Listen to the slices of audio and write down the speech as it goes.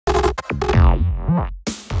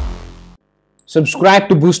Subscribe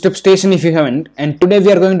to BoostUpStation if you haven't, and today we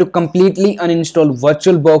are going to completely uninstall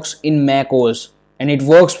VirtualBox in macOS, and it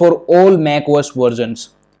works for all macOS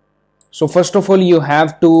versions. So first of all, you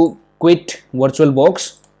have to quit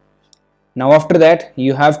VirtualBox. Now after that,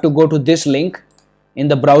 you have to go to this link in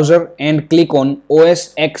the browser and click on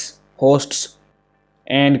OS X hosts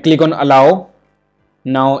and click on allow.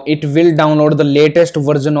 Now it will download the latest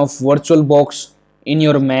version of VirtualBox in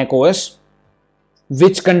your macOS,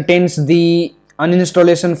 which contains the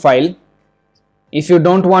uninstallation file. If you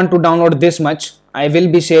don't want to download this much, I will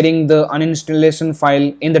be sharing the uninstallation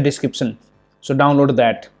file in the description, so download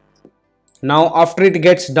that. Now after it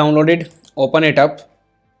gets downloaded, open it up.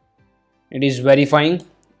 It is verifying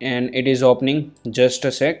and it is opening. Just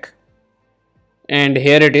a sec, and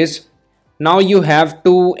here it is. Now you have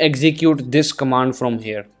to execute this command from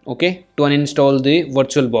here, okay, to uninstall the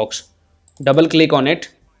VirtualBox. Double click on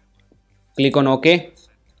it, click on OK.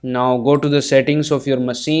 Now go to the settings of your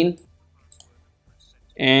machine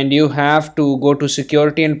and you have to go to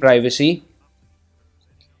security and privacy.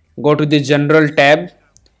 Go to the general tab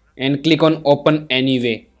and click on open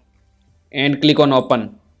anyway and click on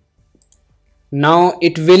open. Now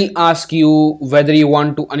it will ask you whether you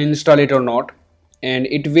want to uninstall it or not, and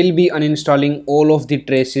it will be uninstalling all of the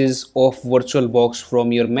traces of VirtualBox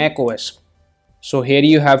from your macOS. So here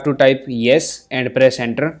you have to type yes and press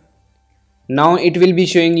enter. Now it will be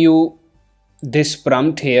showing you this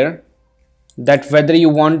prompt here that whether you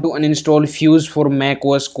want to uninstall Fuse for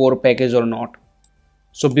macOS core package or not.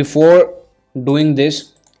 So before doing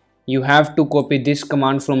this, you have to copy this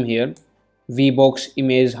command from here,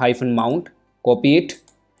 vboximg-mount. Copy it.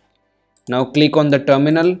 Now click on the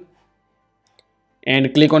terminal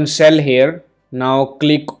and click on cell here. Now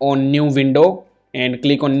click on new window and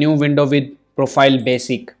click on new window with profile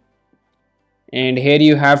basic, and here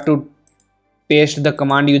you have to paste the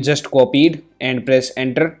command you just copied and press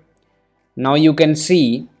enter. Now you can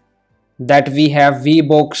see that we have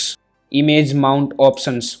vbox image mount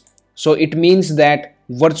options, so it means that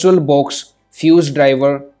VirtualBox Fuse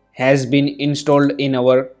driver has been installed in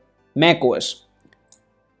our macOS.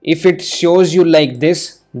 If it shows you like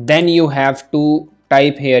this, then you have to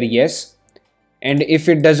type here yes, and if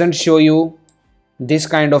it doesn't show you this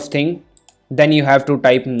kind of thing, then you have to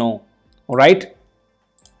type no. Alright,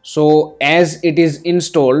 so as it is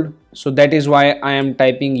installed, so that is why I am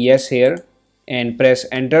typing yes here and press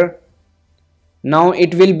enter. Now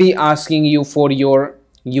it will be asking you for your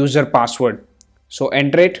user password, so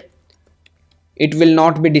enter it. It will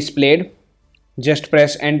not be displayed, just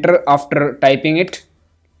press enter after typing it.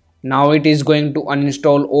 Now it is going to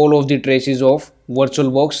uninstall all of the traces of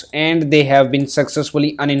VirtualBox, and they have been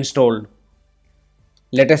successfully uninstalled.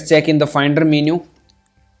 Let us check in the Finder menu,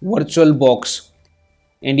 VirtualBox,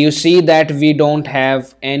 and you see that we don't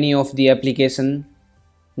have any of the application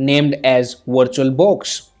named as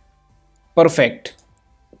VirtualBox. Perfect.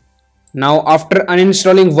 Now after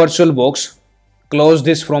uninstalling VirtualBox, close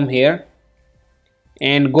this from here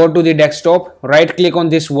and go to the desktop. Right click on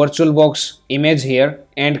this VirtualBox image here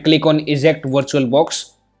and click on eject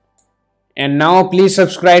VirtualBox. And now please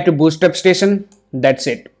subscribe to BoostUpStation. That's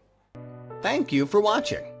it. Thank you for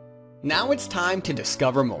watching. Now it's time to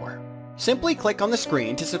discover more. Simply click on the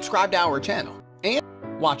screen to subscribe to our channel and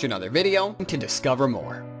watch another video to discover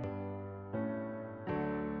more.